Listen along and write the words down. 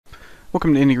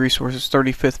Welcome to Indie Resources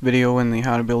 35th video in the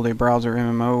How to Build a Browser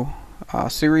MMO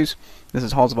series. This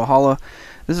is Halls of Valhalla.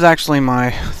 This is actually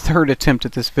my third attempt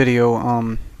at this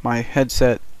video. My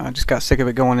headset, I just got sick of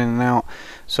it going in and out,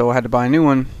 so I had to buy a new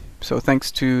one. So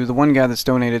thanks to the one guy that's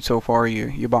donated so far,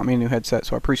 you bought me a new headset,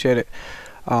 so I appreciate it.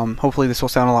 Hopefully this will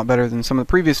sound a lot better than some of the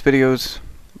previous videos.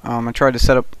 I tried to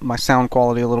set up my sound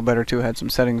quality a little better too. I had some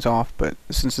settings off, but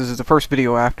since this is the first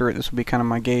video after it, this will be kind of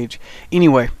my gauge.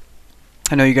 Anyway,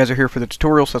 I know you guys are here for the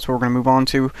tutorial, so that's what we're going to move on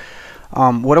to.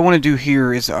 What I want to do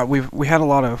here is we had a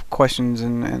lot of questions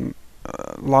and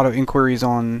a lot of inquiries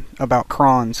about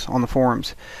crons on the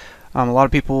forums. A lot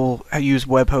of people use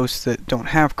web hosts that don't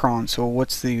have crons, so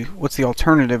what's the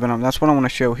alternative? And that's what I want to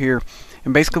show here.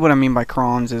 And basically what I mean by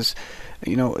crons is,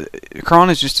 cron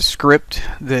is just a script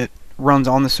that runs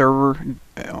on the server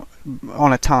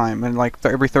on a time, and like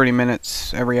every 30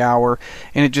 minutes, every hour,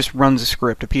 and it just runs a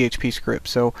script, a PHP script.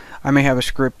 So I may have a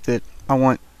script that I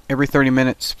want every 30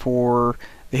 minutes for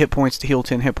the hit points to heal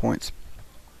 10 hit points.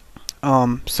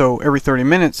 So every 30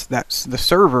 minutes, that's the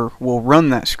server will run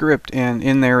that script, and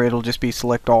in there it'll just be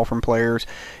select all from players,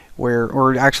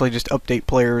 or actually just update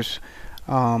players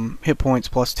hit points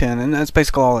plus 10, and that's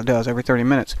basically all it does every 30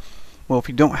 minutes. Well, if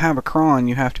you don't have a cron,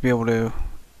 you have to be able to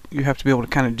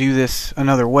kind of do this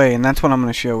another way, and that's what I'm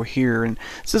going to show here. And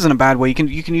this isn't a bad way. You can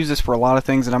use this for a lot of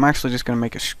things, and I'm actually just going to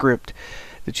make a script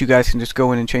that you guys can just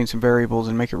go in and change some variables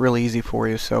and make it really easy for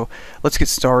you. So let's get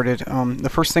started. The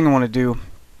first thing I want to do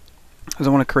is I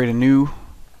want to create a new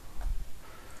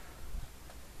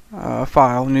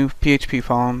file, new PHP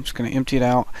file. I'm just going to empty it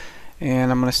out, and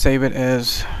I'm going to save it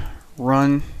as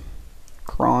run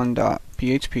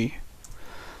cron.php.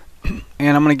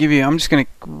 And I'm just going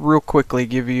to real quickly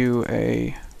give you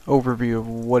a overview of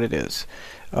what it is,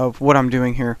 of what I'm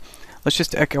doing here. Let's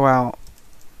just echo out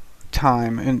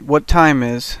time. And what time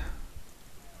is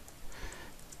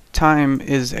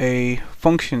a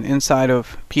function inside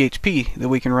of PHP that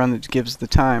we can run that gives the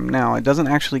time. Now, it doesn't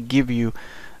actually give you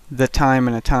the time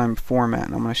in a time format,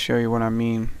 and I'm going to show you what I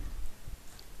mean.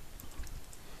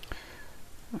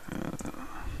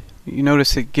 You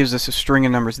notice it gives us a string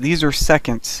of numbers. These are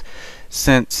seconds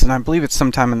since, and I believe it's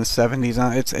sometime in the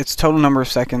 70s. It's total number of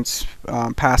seconds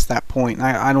past that point.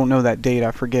 I don't know that date,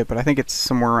 I forget, but I think it's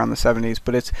somewhere around the 70s.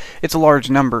 But it's a large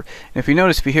number. And if you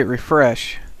notice, if you hit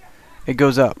refresh, it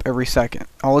goes up every second.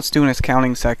 All it's doing is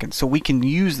counting seconds. So we can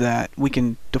use that. We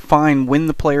can define when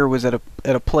the player was at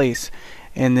a place,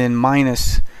 and then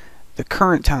minus the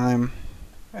current time.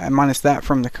 Minus that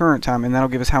from the current time, and that'll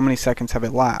give us how many seconds have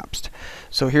elapsed.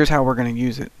 So here's how we're going to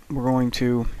use it. We're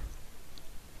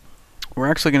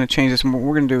actually going to change this, and what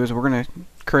we're going to do is we're going to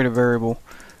create a variable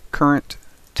current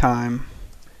time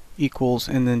equals,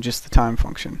 and then just the time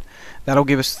function. That'll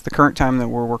give us the current time that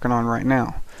we're working on right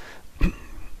now.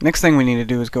 Next thing we need to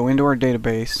do is go into our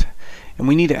database, and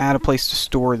we need to add a place to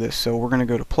store this. So we're going to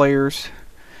go to players,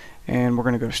 and we're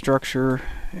going to go to structure,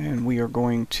 and we are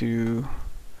going to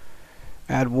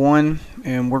add one,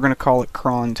 and we're going to call it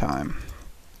cron time.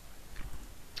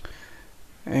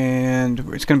 And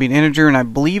it's going to be an integer, and I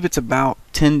believe it's about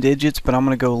 10 digits, but I'm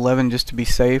going to go 11 just to be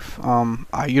safe. You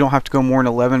don't have to go more than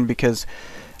 11, because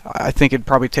I think it'd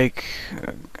probably take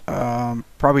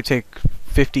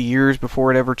 50 years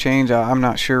before it ever changed. I'm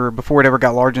not sure, before it ever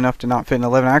got large enough to not fit in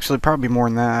 11. Actually, probably more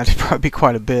than that. It'd probably be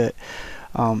quite a bit.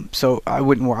 So I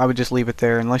would just leave it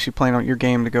there. Unless you plan on your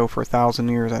game to go for 1,000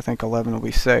 years, I think 11 will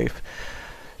be safe.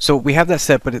 So we have that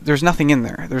set, but there's nothing in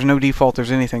there. There's no default,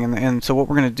 there's anything. And so what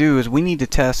we're going to do is we need to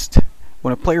test,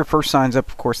 when a player first signs up,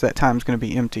 of course, that time is going to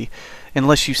be empty,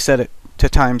 unless you set it to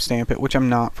timestamp it, which I'm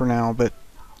not for now. But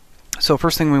so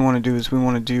first thing we want to do is we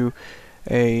want to do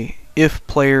a if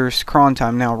player's cron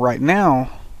time. Now, right now,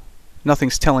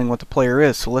 nothing's telling what the player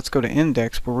is, so let's go to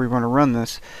index where we want to run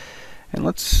this. And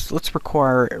let's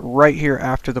require it right here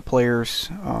after the player's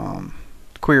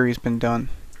query has been done.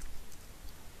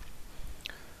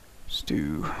 Let's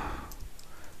do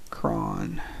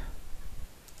cron.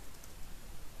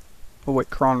 Oh wait,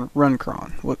 run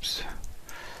cron. Whoops.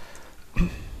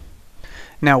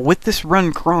 Now with this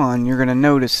run cron, you're going to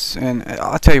notice, and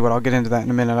I'll tell you what, I'll get into that in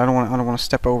a minute. I don't want to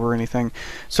step over anything.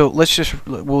 So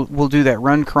we'll do that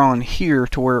run cron here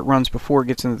to where it runs before it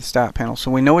gets into the stat panel.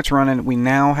 So we know it's running. We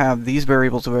now have these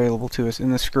variables available to us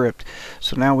in the script.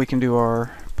 So now we can do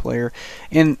our player,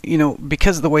 and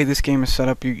because of the way this game is set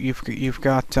up, you've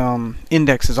got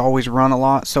indexes always run a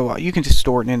lot, so you can just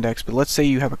store an index. But let's say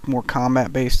you have a more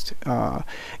combat based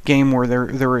game where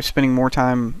they're spending more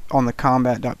time on the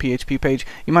combat.php page,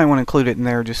 you might want to include it in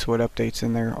there just so it updates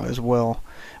in there as well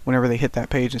whenever they hit that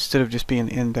page, instead of just being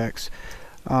index.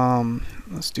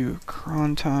 Let's do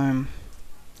cron time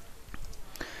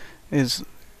is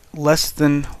less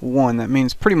than 1, that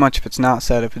means pretty much if it's not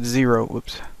set, if it's 0,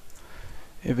 whoops,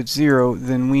 if it's 0,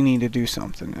 then we need to do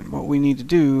something. And what we need to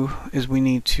do is we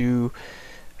need to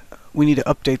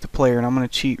update the player. And I'm going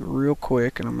to cheat real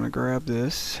quick, and I'm going to grab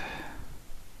this.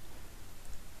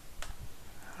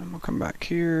 I'm going to come back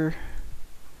here,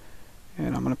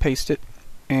 and I'm going to paste it.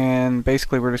 And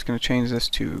basically we're just going to change this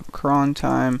to cron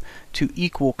time to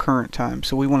equal current time.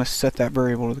 So we want to set that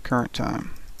variable to the current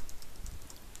time.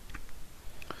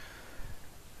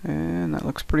 And that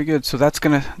looks pretty good. So that's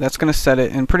gonna set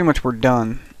it, and pretty much we're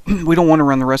done. We don't want to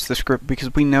run the rest of the script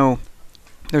because we know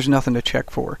there's nothing to check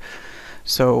for.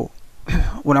 So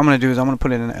what I'm going to do is I'm going to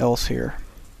put in an else here.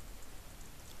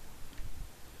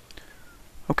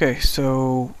 Okay,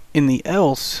 so in the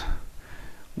else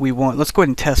let's go ahead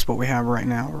and test what we have right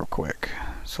now real quick.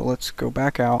 So let's go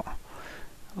back out.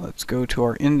 Let's go to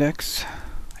our index,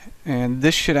 and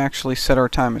this should actually set our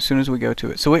time as soon as we go to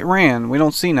it. So it ran. We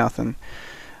don't see nothing.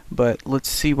 But let's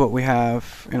see what we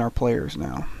have in our players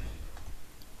now.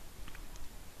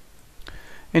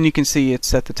 And you can see it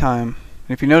set the time.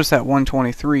 And if you notice that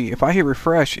 123, if I hit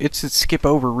refresh, it should skip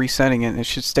over resetting it, and it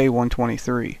should stay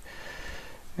 123.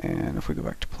 And if we go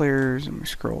back to players and we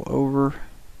scroll over,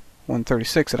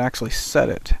 136, it actually set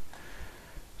it.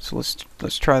 So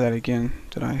let's try that again.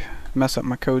 Did I mess up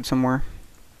my code somewhere?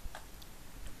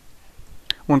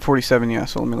 147, yeah.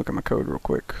 So let me look at my code real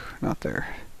quick. Not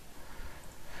there.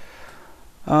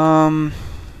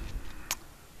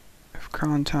 If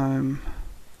cron time,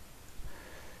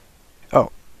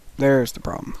 oh, there's the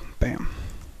problem. Bam,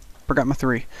 forgot my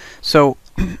 3. So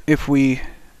if we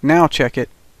now check it,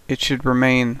 it should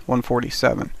remain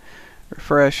 147.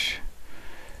 Refresh,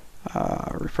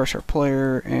 refresh our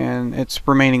player, and it's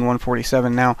remaining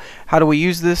 147. Now how do we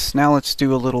use this? Now let's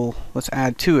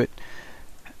add to it.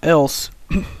 Else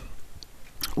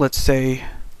let's say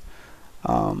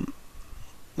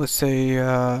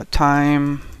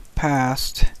time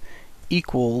passed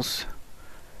equals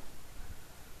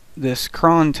this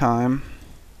cron time.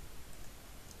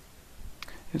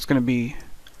 It's going to be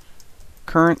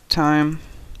current time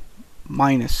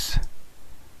minus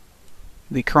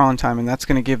the cron time, and that's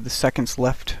going to give the seconds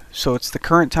left. So it's the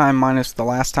current time minus the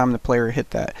last time the player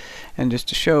hit that. And just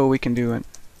to show, we can do an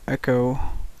echo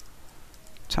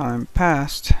time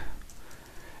passed,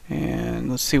 and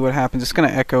let's see what happens. It's going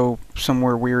to echo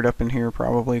somewhere weird up in here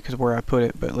probably because where I put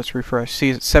it, but let's refresh.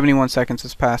 See, 71 seconds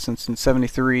has passed since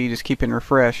 73. Just keep hitting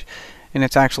refresh, and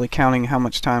it's actually counting how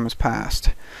much time has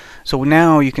passed. So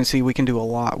now you can see we can do a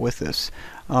lot with this.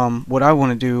 What I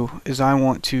want to do is I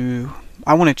want to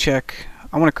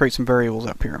create some variables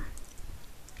up here.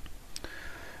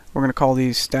 We're going to call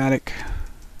these static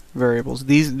variables.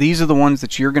 These are the ones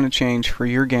that you're going to change for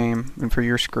your game and for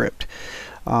your script.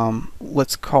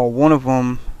 Let's call one of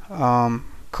them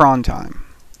cron time,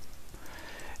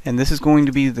 and this is going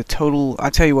to be the total. I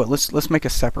tell you what, let's make a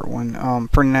separate one.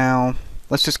 For now,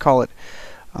 let's just call it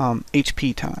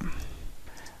HP time.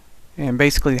 And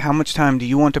basically, how much time do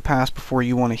you want to pass before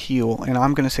you want to heal? And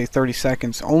I'm going to say 30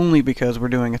 seconds only because we're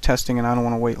doing a testing and I don't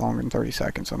want to wait longer than 30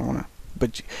 seconds. I don't want to.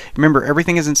 But remember,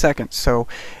 everything is in seconds. So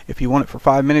if you want it for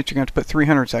 5 minutes, you're going to have to put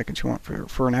 300 seconds. You want it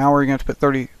for an hour, you're going to have to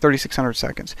put 3,600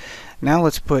 seconds. Now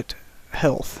let's put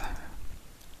health.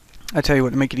 I tell you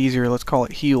what, to make it easier, let's call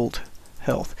it healed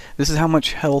health. This is how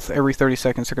much health every 30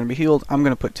 seconds are going to be healed. I'm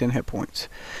going to put 10 hit points.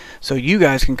 So you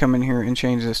guys can come in here and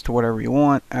change this to whatever you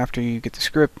want after you get the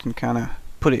script and kind of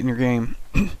put it in your game.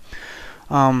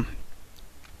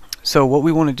 So what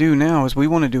we want to do now is we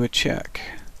want to do a check.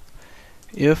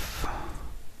 If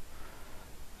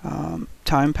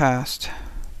time passed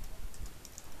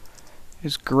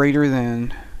is greater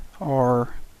than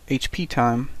our HP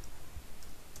time,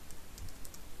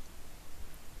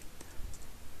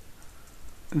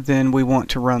 then we want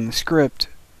to run the script,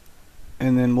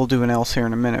 and then we'll do an else here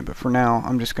in a minute, but for now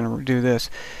I'm just going to do this.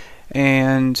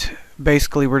 And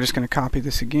basically we're just going to copy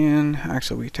this again.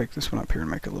 Actually, we take this one up here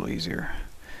and make it a little easier.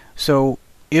 So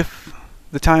if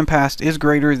the time passed is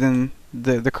greater than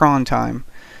the cron time,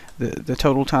 the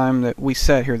total time that we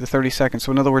set here, the 30 seconds.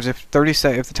 So in other words, if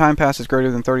the time passed is greater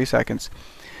than 30 seconds,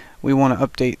 we want to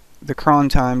update the cron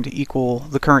time to equal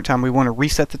the current time. We want to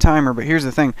reset the timer, but here's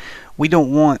the thing: we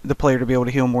don't want the player to be able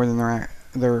to heal more than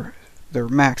their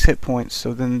max hit points.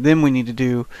 So then we need to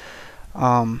do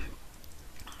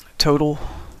total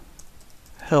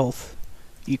health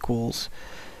equals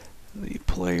the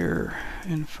player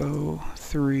info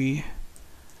 3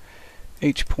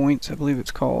 H points, I believe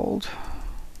it's called,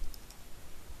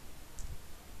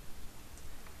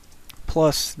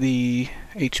 plus the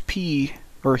HP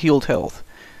or healed health.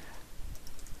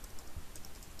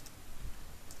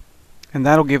 and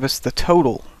that'll give us the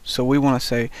total. So we want to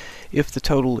say if the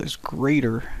total is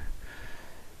greater,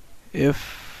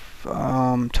 if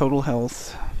total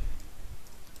health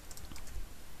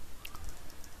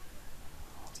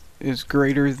is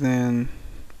greater than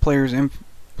player info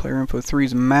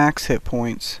 3's max hit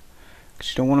points,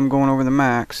 because you don't want them going over the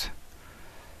max.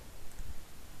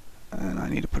 And I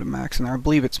need to put a max in there. I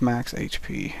believe it's max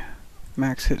HP,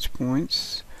 max hit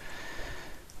points.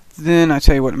 Then I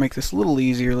tell you what, to make this a little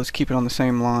easier, let's keep it on the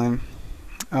same line.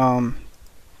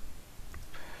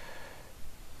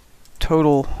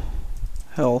 Total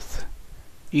health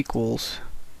equals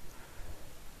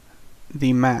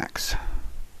the max.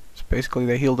 So basically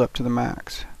they healed up to the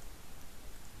max.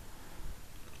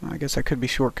 I guess I could be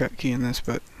shortcut keying this,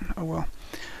 but oh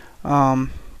well.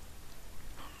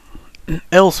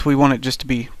 Else we want it just to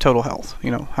be total health,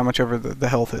 you know, how much ever the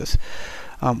health is,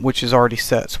 which is already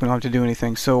set, so we don't have to do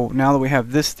anything. So now that we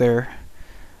have this there,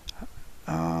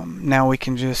 now we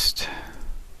can just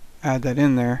add that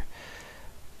in there,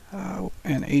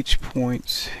 and H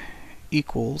points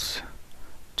equals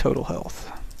total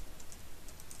health.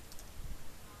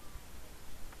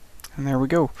 And there we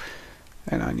go.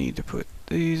 And I need to put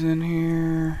these in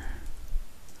here.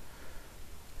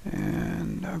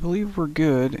 And I believe we're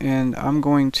good, and I'm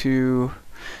going to,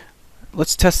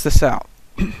 let's test this out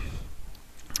as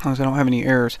long as I don't have any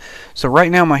errors. So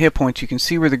right now my hit points, you can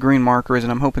see where the green marker is,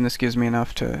 and I'm hoping this gives me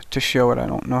enough to show it. I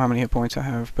don't know how many hit points I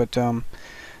have, but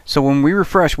so when we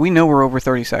refresh, we know we're over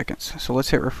 30 seconds. So let's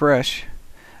hit refresh.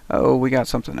 Oh, we got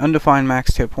something. Undefined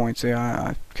max hit points. Yeah,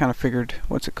 I kind of figured,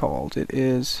 what's it called? It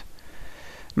is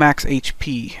max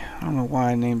HP. I don't know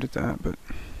why I named it that, but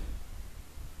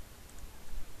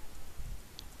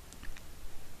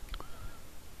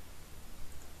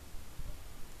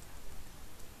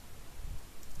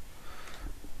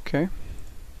okay.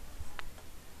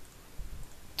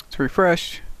 Let's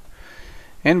refresh,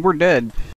 and we're dead.